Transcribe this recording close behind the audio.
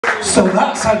So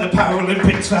that's how the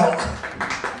Paralympics felt.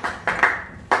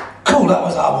 Cool, that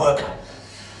was hard work.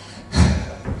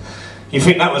 You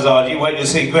think that was hard? You wait to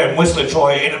see Graham Whistler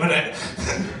try it in a minute.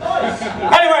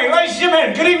 Anyway, ladies and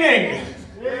gentlemen, good evening.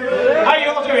 How you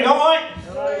all doing? All right?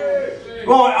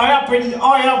 Right, I am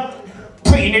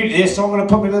pretty new to this, so I'm going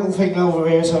to put my little thing over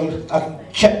here so I can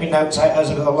check my notes out as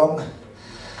I go along.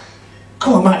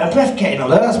 God, I'm out of breath getting on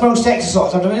there. That's most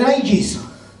exercise I've done in ages.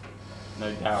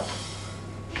 No doubt.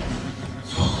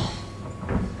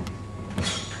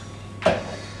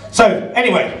 So,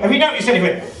 anyway, have you noticed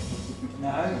anything?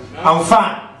 No. I'm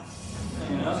fat.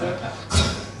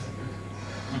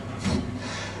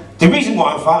 The reason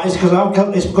why I'm fat is because I've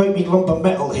got this great big lump of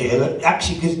metal here that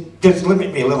actually does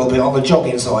limit me a little bit on the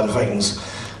jogging side of things.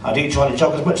 I do try to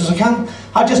jog as much as I can,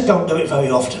 I just don't do it very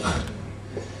often.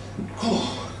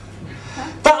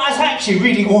 That has actually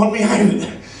really worn me out.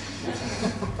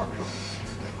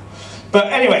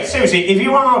 But anyway, seriously, if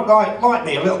you are like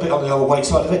me, a little bit on the overweight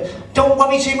side of it, don't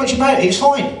worry too much about it, it's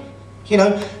fine. You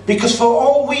know, because for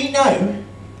all we know,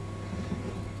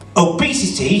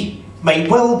 obesity may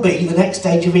well be the next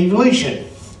stage of evolution.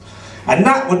 And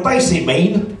that would basically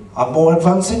mean I'm more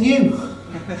advanced than you.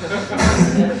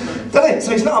 Doesn't it?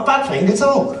 So it's not a bad thing at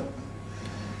all.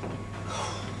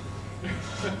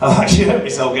 I've actually hurt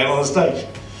myself getting on the stage.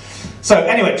 So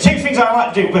anyway, two things I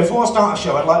like to do before I start a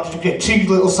show. I'd like to give two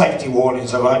little safety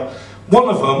warnings, alright? One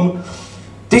of them,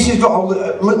 this has got a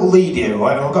little lead here,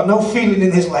 right? And I've got no feeling in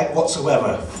this leg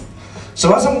whatsoever.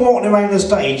 So as I'm walking around the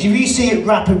stage, if you see it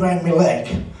wrapping around my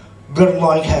leg, run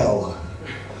like hell.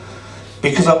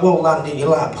 Because I will land in your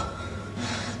lap.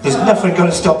 There's nothing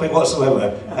going to stop it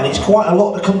whatsoever. And it's quite a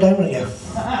lot to come down on you.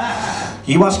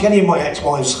 You ask any of my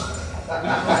ex-wives.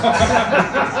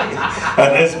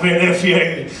 And there's been a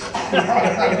few.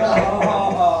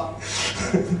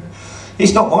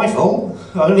 It's not my fault.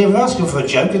 I only ever ask them for a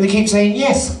joke and they keep saying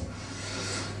yes.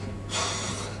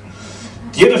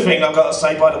 The other thing I've got to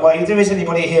say, by the way, if there is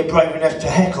anybody here brave enough to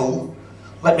heckle,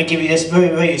 let me give you this very,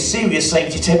 very serious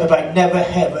safety tip about never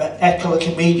ever heckle a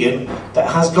comedian that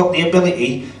has got the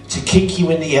ability to kick you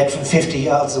in the head from 50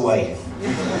 yards away.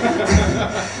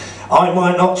 I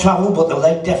might not travel, but the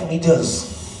leg definitely does.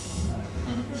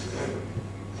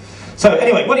 So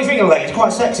anyway, what do you think of the leg? It's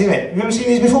quite sexy, isn't it? Have you ever seen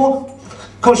these before?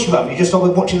 Of course you have. You just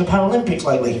been watching the Paralympics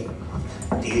lately.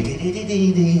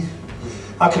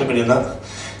 I could have been in that.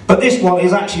 But this one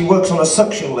actually works on a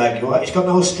suction leg, right? It's got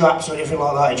no straps or anything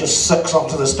like that. It just sucks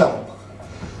onto the stump.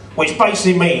 Which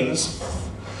basically means,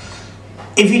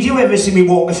 if you do ever see me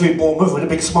walking through Bournemouth with a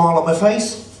big smile on my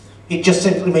face, it just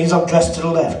simply means I'm dressed to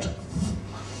the left.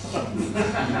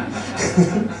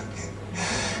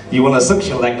 You want a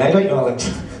suction leg now, don't you,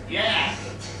 Alex? Yeah.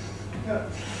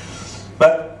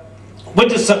 But with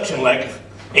the suction leg,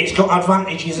 it's got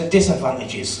advantages and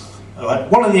disadvantages. All right?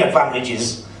 One of the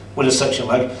advantages with a suction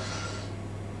leg,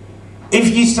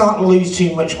 if you start to lose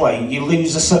too much weight, you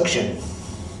lose the suction.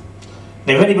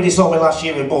 Now, if anybody saw me last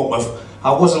year in Bournemouth,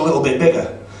 I was a little bit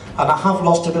bigger, and I have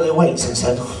lost a bit of weight since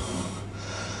then.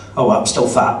 Oh, well, I'm still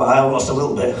fat, but I have lost a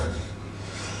little bit.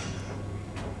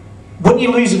 When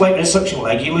you lose the weight with a suction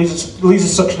leg, you lose the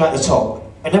suction at the top,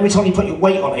 and every time you put your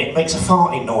weight on it, it makes a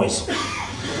farting noise.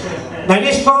 Now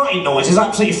this farting noise is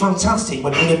absolutely fantastic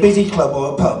when you're in a busy club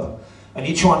or a pub, and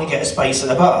you're trying to get a space at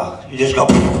a bar. You just go,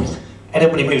 and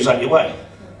everybody moves out your way.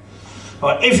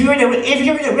 Right, if you're in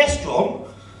a restaurant,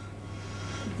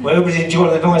 where everybody's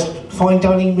enjoying a nice fine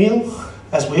dining meal,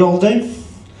 as we all do,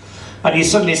 and you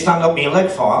suddenly stand up and your leg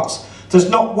farts, there's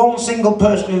not one single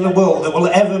person in the world that will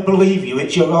ever believe you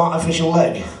it's your artificial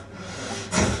leg.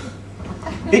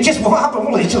 It just won't happen,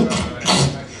 will it? It's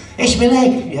just, it's my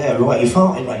leg. Yeah, right, you're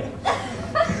farting, mate.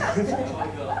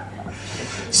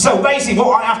 So basically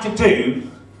what I have to do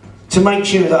to make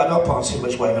sure that I don't put on too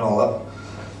much weight and all that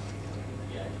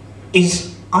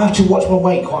is I have to watch my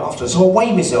weight quite often. So I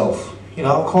weigh myself. You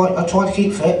know, I try to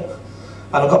keep fit,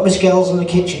 and I've got my scales in the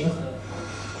kitchen.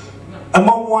 And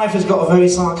my wife has got a very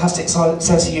sarcastic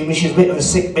sense of humour. She's a bit of a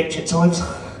sick bitch at times.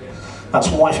 That's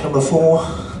wife number 4.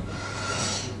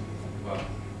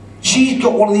 She's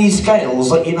got one of these scales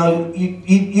that, you know,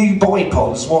 you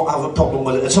bipods won't have a problem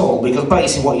with it at all, because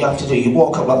basically what you have to do, you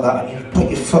walk up like that and you put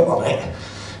your foot on it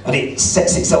and it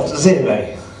sets itself to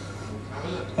 0.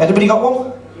 Anybody got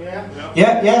one? Yeah.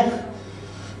 Yeah, yeah?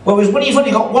 Whereas when you've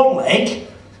only got one leg,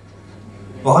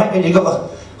 right, and you've got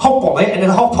to hop on it and then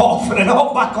hop off and then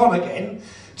hop back on again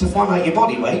to find out your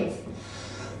body weight,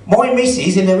 my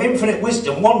missus, in her infinite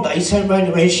wisdom, one day turned around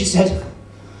to me and she said,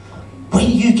 when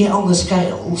you get on the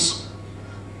scales,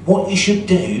 what you should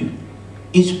do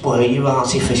is wear your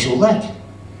artificial leg.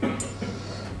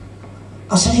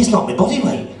 I said, it's not my body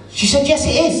weight. She said, yes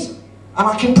it is, and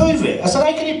I can prove it. I said,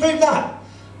 how can you prove that?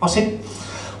 I said,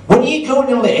 when you go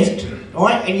in a lift,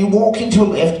 right, and you walk into a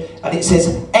lift, and it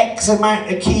says X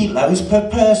amount of kilos per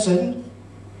person,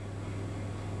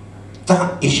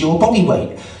 that is your body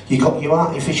weight. You got your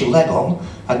artificial leg on,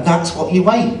 and that's what you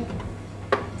weigh.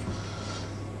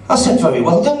 I said, very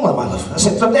well done, my love. I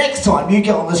said, the next time you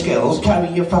get on the scales, carry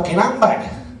your fucking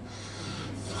handbag.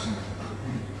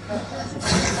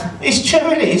 It's true,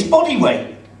 isn't it? It's body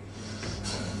weight.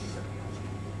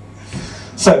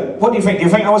 So, what do you think? Do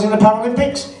you think I was in the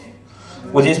Paralympics?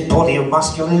 With this body of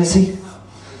masculinity?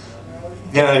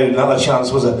 No, not a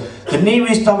chance, was there? The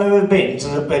nearest I've ever been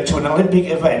to an Olympic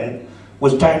event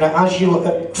was down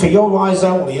at For Your Eyes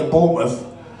Only in Bournemouth,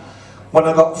 when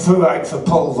I got through out for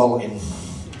pole vaulting.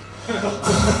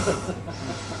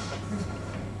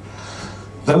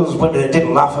 Those women that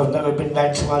didn't laugh have never been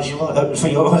down to For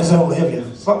Your Eyes Only, have you?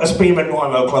 It's like a Spearman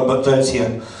Rhino Club, but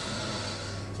dirtier.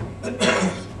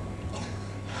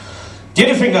 The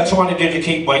other thing I try to do to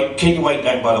keep the weight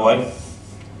down, by the way,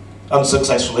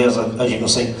 unsuccessfully as you can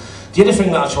see, the other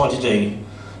thing that I try to do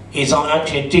is I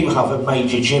actually do have a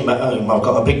major gym at home. I've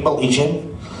got a big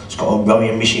multi-gym. It's got a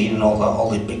rowing machine and all that, all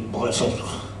the big boys.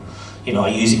 You know, I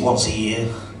use it once a year.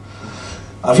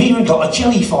 I've even got a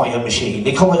jelly fire machine.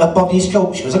 They call it a body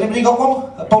sculpture. Has anybody got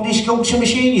one? A body sculpture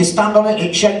machine? You stand on it,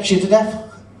 it shakes you to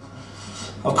death.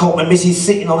 I've caught my missus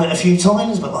sitting on it a few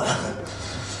times, but like...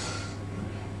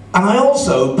 And I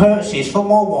also purchased for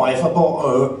my wife, I bought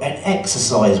her an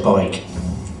exercise bike.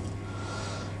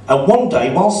 And one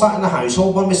day, while sat in the house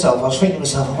all by myself, I was thinking to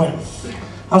myself,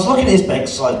 I was looking at this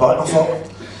exercise bike and I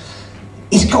thought,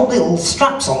 it's got little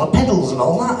straps on the pedals and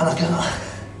all that, and I go,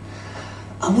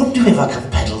 I wonder if I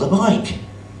can pedal the bike.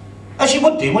 As you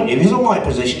would do, wouldn't you? If you're in my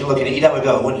position, you're looking at it, you'd have a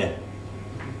go, wouldn't you?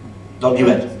 Nod your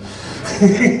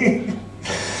head.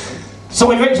 So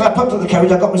eventually I put up the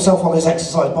carriage, I got myself on this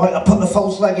exercise bike, I put the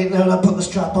false leg in there and I put the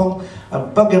strap on,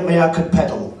 and buggered me I could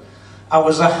pedal. I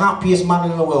was the happiest man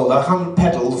in the world. I hadn't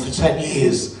pedalled for 10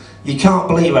 years. You can't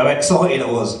believe how excited I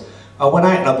was. I went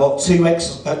out and I bought two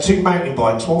mountain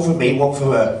bikes, one for me, one for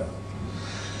her.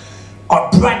 I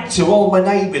bragged to all my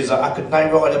neighbours that I could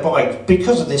now ride a bike.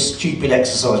 Because of this stupid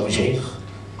exercise machine,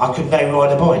 I could now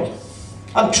ride a bike.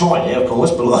 I hadn't tried it, of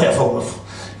course, but I thought,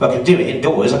 if I can do it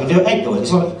indoors, I can do it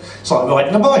outdoors. It's like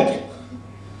riding a bike.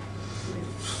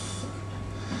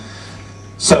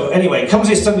 So anyway, comes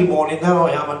this Sunday morning, there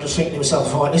I am, I'm just thinking to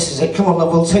myself, right, this is it, come on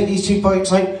love, we'll take these two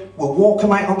bikes out, we'll walk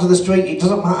them out onto the street, it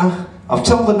doesn't matter. I've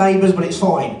told the neighbours, but it's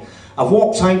fine. I've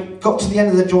walked out, got to the end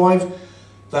of the drive,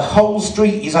 the whole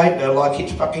street is out there like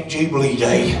it's fucking Jubilee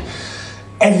Day.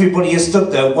 Everybody has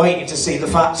stood there waiting to see the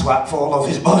fat twat fall off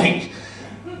his bike.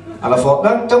 And I thought,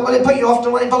 no, don't let it put you off,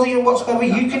 don't let it bother you whatsoever,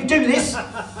 you can do this.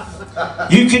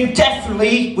 You can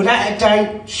definitely, without a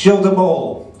doubt, show them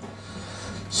all.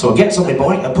 So I get on my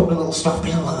bike, I put my little strap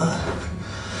in like that,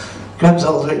 grabs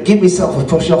hold of it, give myself a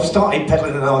push off, started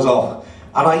pedalling and I was off.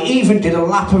 And I even did a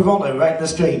lap of honour around the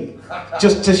street,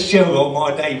 just to show all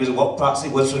my neighbours what perhaps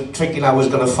it was thinking I was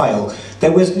going to fail.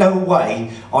 There was no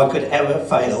way I could ever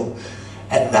fail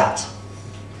at that.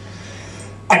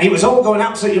 And it was all going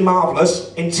absolutely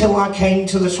marvellous until I came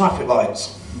to the traffic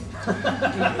lights.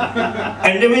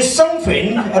 And there is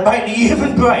something about the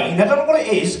human brain, I don't know what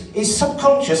it is, it's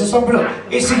subconscious or something else.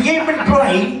 It's the human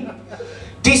brain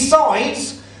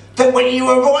decides that when you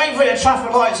arrive at the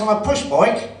traffic lights on a push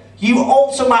bike, you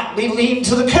automatically lean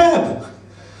to the curb.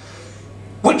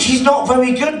 Which is not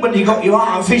very good when you've got your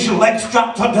artificial leg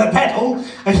strapped onto the pedal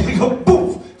and you go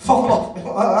poof, fall off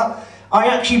like that. I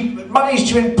actually managed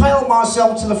to impale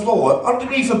myself to the floor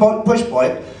underneath a push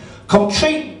bike,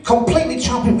 completely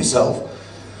trapping myself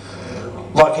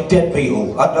like a dead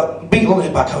beetle. A beetle on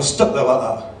his back, I was stuck there like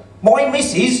that. My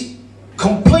missus,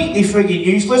 completely frigging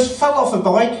useless, fell off a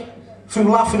bike through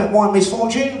laughing at my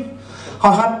misfortune.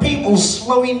 I had people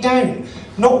slowing down,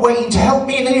 not waiting to help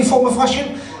me in any form of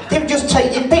fashion. They were just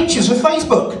taking pictures for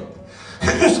Facebook.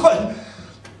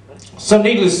 So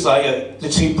needless to say, the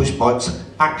two push bikes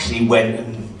actually went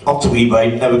and onto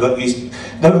eBay, never got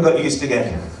used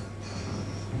again.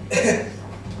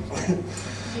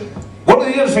 One of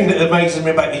the other things that amazes me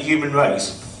about the human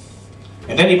race,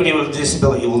 and anybody with a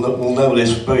disability will know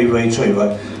this very, very true,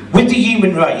 right? With the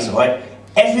human race, right,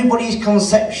 everybody's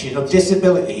conception of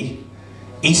disability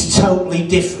is totally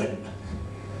different.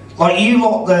 Like you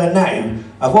lot there now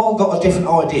have all got a different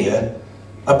idea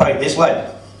about this leg.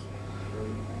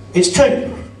 It's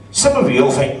true. Some of you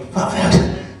all think,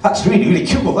 oh, that's really, really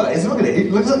cool, that is, look at it,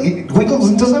 it looks like it wiggles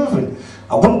and does everything.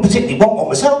 I wouldn't particularly want one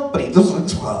myself, but it does look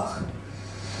smart.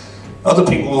 Other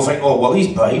people will think, oh, well, he's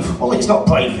brave. Well, it's not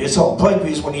bravery at all.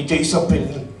 Bravery is when you do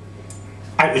something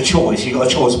out of choice. You've got a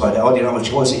choice about it. I didn't have a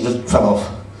choice, it just fell off.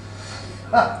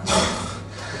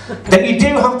 Then you do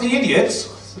have the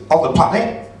idiots on the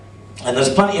planet, and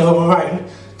there's plenty of them around,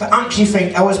 that actually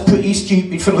think I was pretty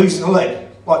stupid for losing a leg.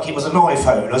 Like it was an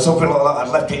iPhone or something like that, I'd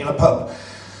left it in a pub.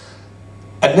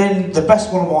 And then the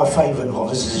best one of my favourite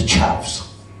ones is a chaps.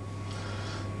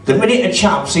 The minute a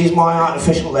chap sees my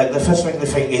artificial leg, the first thing they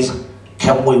think is,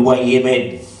 can we weigh him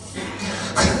in?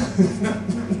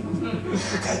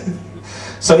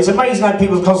 So it's amazing how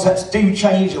people's concepts do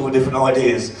change with different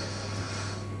ideas.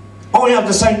 I have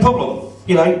the same problem,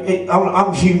 you know,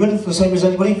 I'm human, the same as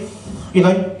anybody, you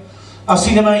know. I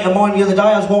seen a mate of mine the other day,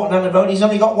 I was walking down the road, he's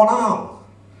only got one arm.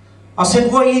 I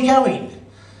said, where are you going?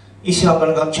 He said, I'm going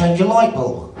to go and change a light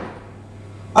bulb.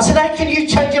 I said, how can you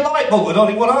change a light bulb with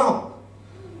only one arm?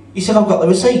 He said, I've got the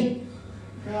receipt.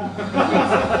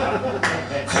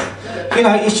 You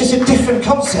know, it's just a different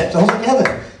concept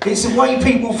altogether. It's the way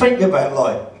people think about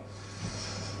life.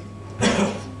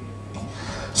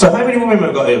 So how many women have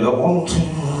we got here? We've got 1, 2,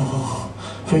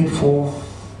 3, 4.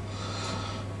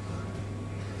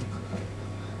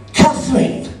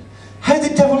 Catherine, how the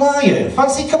devil are you?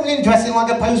 Fancy coming in dressing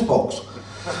like a postbox?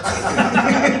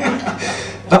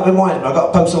 That reminds me, I've got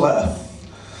to post a letter.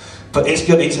 But it's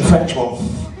good, it's a French one.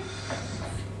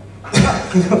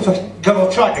 Got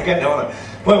off track again now, haven't I?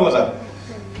 Where was I?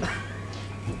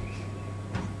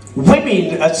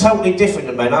 Women are totally different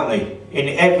than men, aren't they? In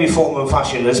every form and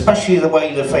fashion, especially the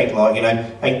way they think, like, you know.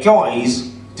 And guys,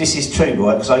 this is true,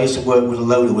 right, because I used to work with a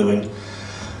load of women.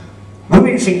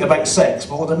 Women think about sex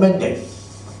more than men do.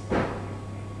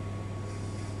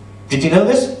 Did you know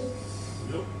this?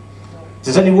 Nope.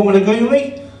 Does any woman agree with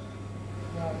me?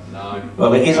 No.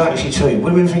 Well, it is actually true.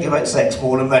 Women think about sex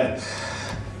more than men.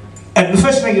 And the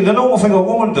first thing, the normal thing a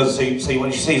woman does see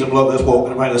when she sees a bloke that's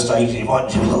walking around the stage, he might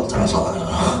do a little dance like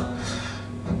that.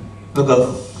 They'll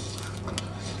go,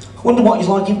 I wonder what he's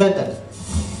like in bed then.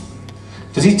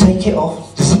 Does he take it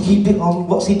off? Does he keep it on?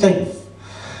 What's he doing?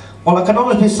 Well, I can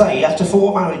honestly say, after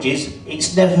 4 marriages,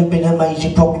 it's never been a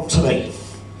major problem to me.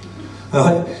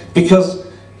 Right? Because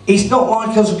it's not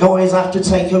like us guys have to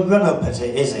take a run up at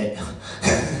it, is it?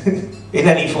 In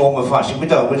any form of fashion. We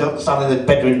don't stand in the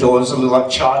bedroom door and sort of like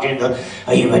charging the,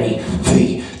 are you ready?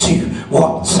 3, 2,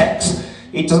 1, sex.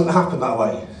 It doesn't happen that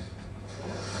way.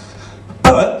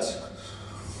 But,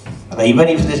 are you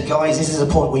ready for this, guys? This is the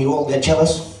point where you all get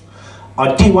jealous.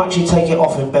 I do actually take it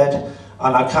off in bed,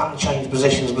 and I can change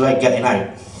positions without getting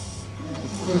out.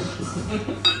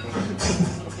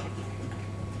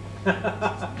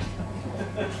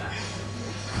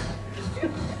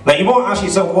 Now you might ask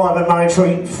yourself why I've been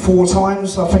married 4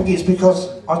 times. I think it's because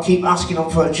I keep asking them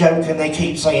for a joke and they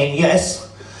keep saying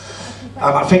yes. And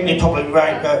I think they probably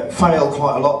fail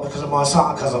quite a lot because of my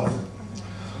sarcasm.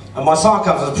 And my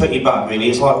sarcasm is pretty bad, really.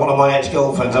 It's like one of my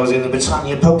ex-girlfriends. I was in the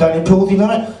Britannia pub down in Poole, do you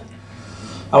know it?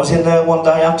 I was in there one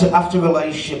day after a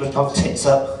relationship had gone tits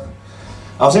up.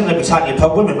 I was in the Britannia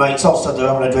pub with my mates, all stood there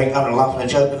having a drink, having a laugh and a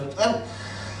joke. And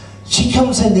she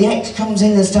comes in, the ex comes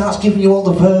in and starts giving you all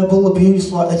the verbal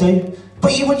abuse like they do.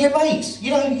 But you and your mates,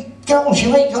 you know, girls,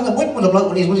 you ain't gonna win with a bloke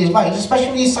when he's with his mates, especially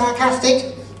when he's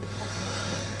sarcastic.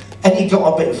 And he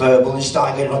got a bit verbal and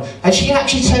started getting on. And she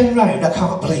actually turned around, I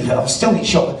can't believe it, I'm still in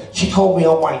shock. She called me a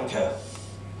wanker.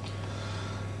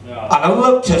 Yeah. And I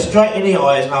looked her straight in the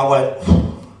eyes and I went,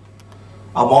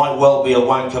 I might well be a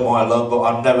wanker, my love, but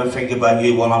I'll never think about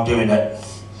you while I'm doing it.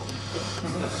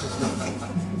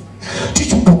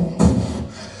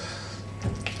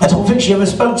 I don't think she ever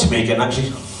spoke to me again,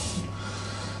 actually.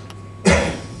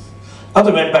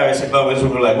 Other embarrassing moments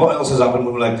when we're like, what else has happened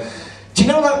when we're like, do you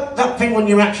know that thing when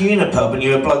you're actually in a pub and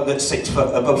you're a bloke that's 6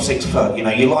 foot, above 6 foot, you know,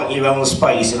 you like your own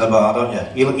space in a bar, don't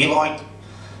you?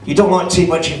 You don't like too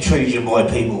much intrusion by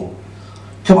people.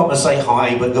 Come up and say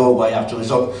hi, but go away afterwards.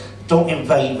 Don't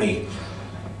invade me.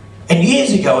 And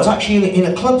years ago, I was actually in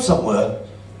a club somewhere,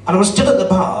 and I was still at the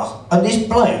bar, and this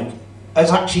bloke has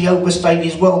actually overstayed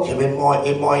his welcome in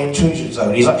my intrusion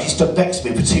zone. He's actually stood next to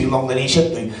me for too long than he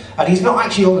should do. And he's not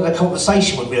actually holding a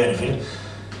conversation with me or anything.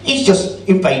 He's just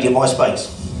invading my space.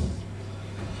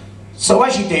 So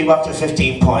as you do after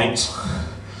 15 pints,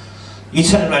 you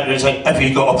turn around and say, have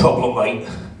you got a problem, mate?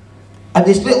 And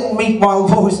this little meanwhile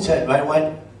voice turned around and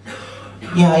went,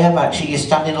 yeah, I am actually, you're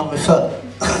standing on my foot.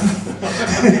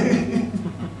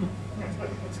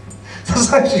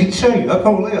 That's actually true, I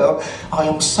can't believe it. I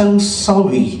am so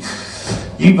sorry.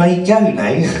 You may go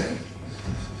now.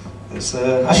 I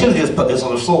should have just put this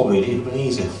on the floor really, it would have been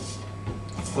easier.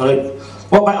 Right.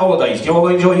 What about holidays? Do you all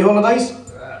enjoy your holidays?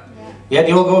 Yeah. Yeah, do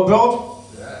you all go abroad?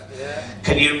 Yeah.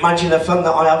 Can you imagine the fun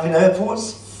that I have in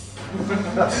airports?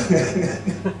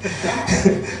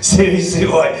 Seriously,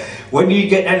 right? When you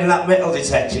get down to that metal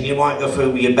detector, you might go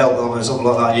through with your belt on or something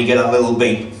like that, and you get that little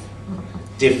beep.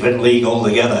 Different league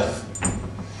altogether.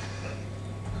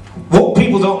 What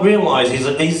people don't realise is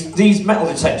that these metal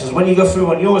detectors, when you go through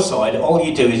on your side, all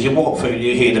you do is you walk through and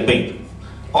you hear the beep.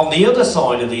 On the other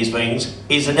side of these things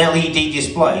is an LED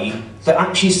display that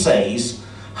actually says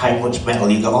how much metal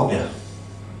you got on you.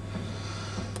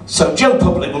 So Joe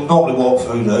Public will normally walk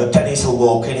through there, Dennis will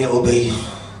walk in, it'll be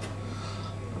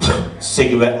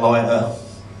cigarette lighter,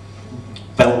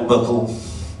 belt buckle,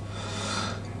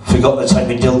 forgot to take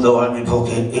my dildo out of my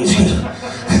pocket.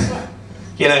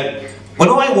 You know, when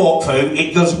I walk through,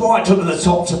 it goes right up to the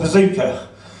top to bazooka,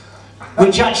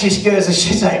 which actually scares the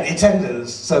shit out of the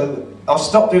attendants. So I'll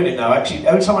stop doing it now. Actually,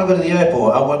 every time I go to the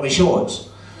airport, I wear my shorts,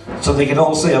 so they can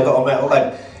all see I've got a metal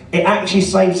leg. It actually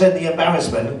saves them the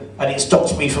embarrassment, and it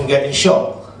stops me from getting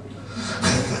shot.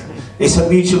 It's a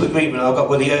mutual agreement I've got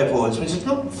with the airports, which is,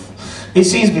 oh, it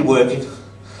seems to be working.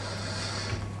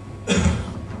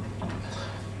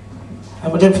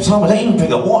 And we're doing for time. I don't even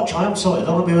bring a watch. I am sorry. I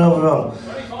don't want to be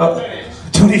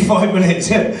overrun. 25 minutes.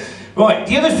 Yeah. Right.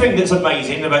 The other thing that's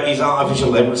amazing about these artificial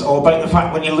limbs, or about the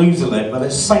fact when you lose a limb, and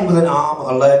it's the same with an arm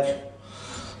or a leg.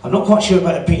 I'm not quite sure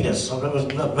about a penis. I've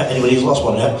never met anybody who's lost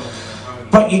one yet.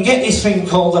 But you get this thing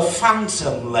called a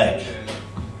phantom leg.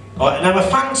 Right, now a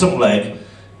phantom leg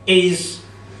is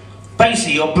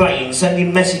basically your brain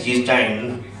sending messages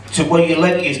down to where your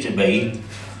leg used to be,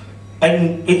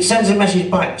 and it sends a message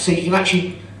back, so you can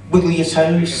actually wiggle your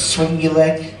toes, swing your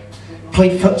leg,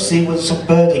 play footsie with some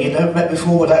birdie you never met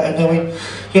before without her knowing.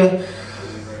 You know,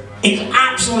 it's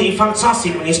absolutely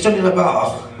fantastic when you're stood in a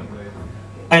bar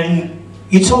and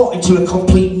you're talking to a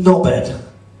complete knobhead.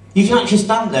 You can actually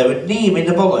stand there and knee him in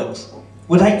the bollocks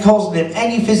without causing him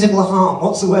any physical harm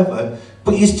whatsoever,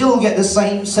 but you still get the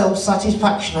same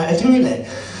self-satisfaction out of doing it.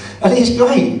 And it's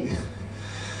great.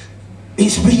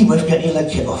 It's really worth getting your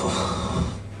leg kicked off of.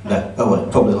 No, oh well,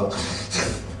 probably not.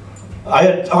 I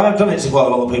have done it to quite a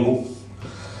lot of people.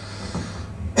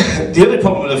 The other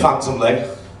problem with the phantom leg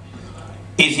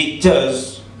is it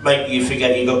does make you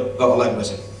forget you got a leg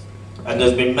missing. And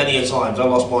there's been many a times, I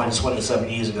lost mine 27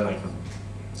 years ago now.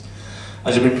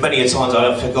 There's been many a times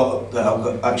I have forgot that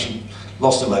I've actually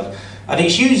lost a leg. And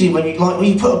it's usually when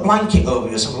you put a blanket over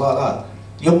you or something like that,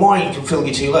 your mind can fill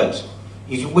your two legs.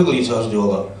 You can wiggle your toes and do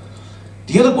all that.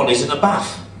 The other one is in a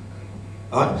bath.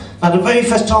 Right? Now the very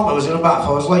first time I was in a bath,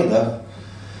 I was laid there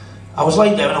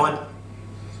and I went,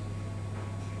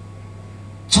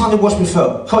 time to wash my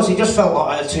foot, because it just felt like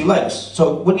I had two legs.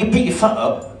 So when you pick your foot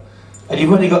up, and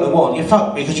you've only got the one, you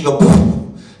felt because you go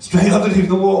boom, straight underneath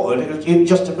the water, and it was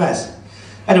just a mess.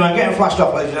 Anyway, I'm getting flashed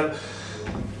off, ladies and gentlemen.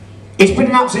 It's been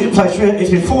an absolute pleasure.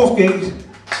 It's been 4th gig.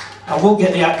 I will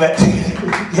get the act back.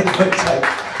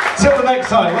 Till the next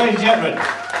time, ladies and gentlemen.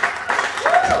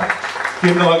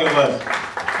 Give them a hug and a word.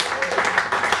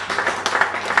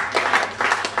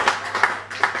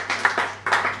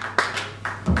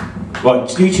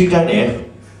 Right, you two down here.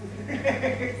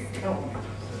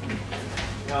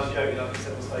 I was joking, I'll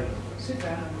sit on stage. Sit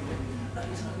down.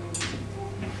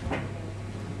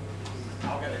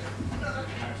 I'll get it.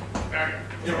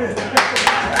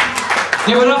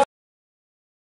 Give it up.